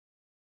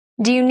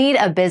Do you need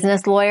a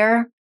business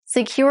lawyer?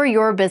 Secure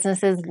your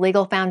business's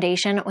legal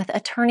foundation with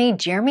attorney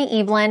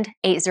Jeremy Eveland,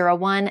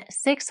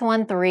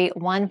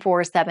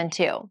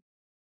 801-613-1472.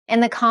 In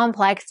the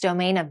complex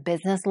domain of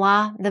business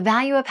law, the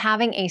value of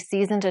having a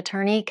seasoned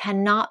attorney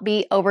cannot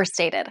be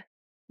overstated.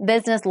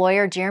 Business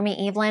lawyer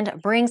Jeremy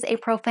Eveland brings a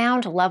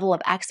profound level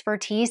of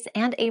expertise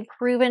and a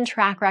proven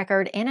track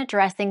record in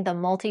addressing the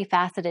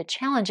multifaceted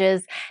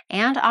challenges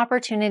and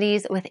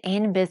opportunities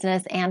within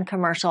business and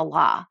commercial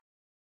law.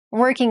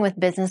 Working with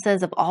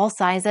businesses of all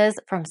sizes,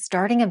 from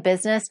starting a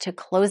business to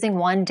closing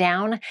one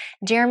down,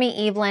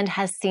 Jeremy Eveland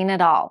has seen it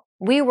all.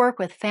 We work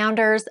with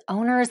founders,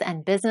 owners,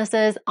 and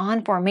businesses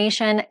on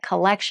formation,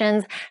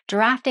 collections,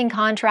 drafting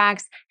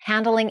contracts,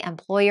 handling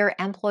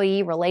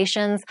employer-employee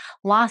relations,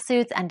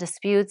 lawsuits and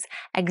disputes,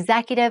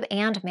 executive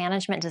and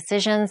management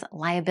decisions,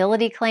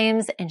 liability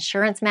claims,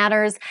 insurance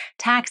matters,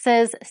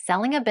 taxes,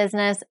 selling a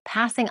business,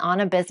 passing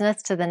on a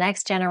business to the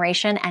next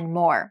generation, and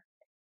more.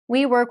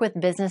 We work with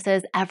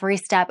businesses every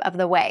step of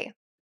the way.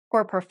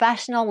 For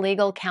professional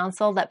legal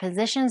counsel that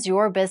positions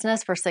your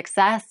business for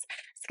success,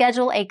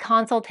 schedule a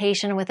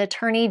consultation with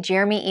attorney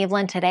Jeremy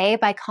Eveland today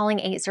by calling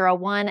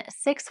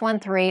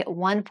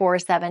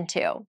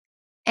 801-613-1472.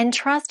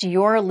 Entrust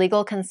your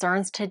legal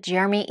concerns to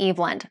Jeremy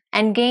Eveland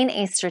and gain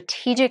a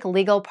strategic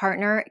legal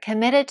partner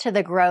committed to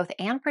the growth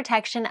and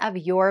protection of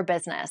your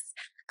business.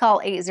 Call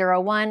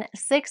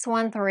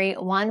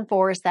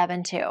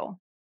 801-613-1472.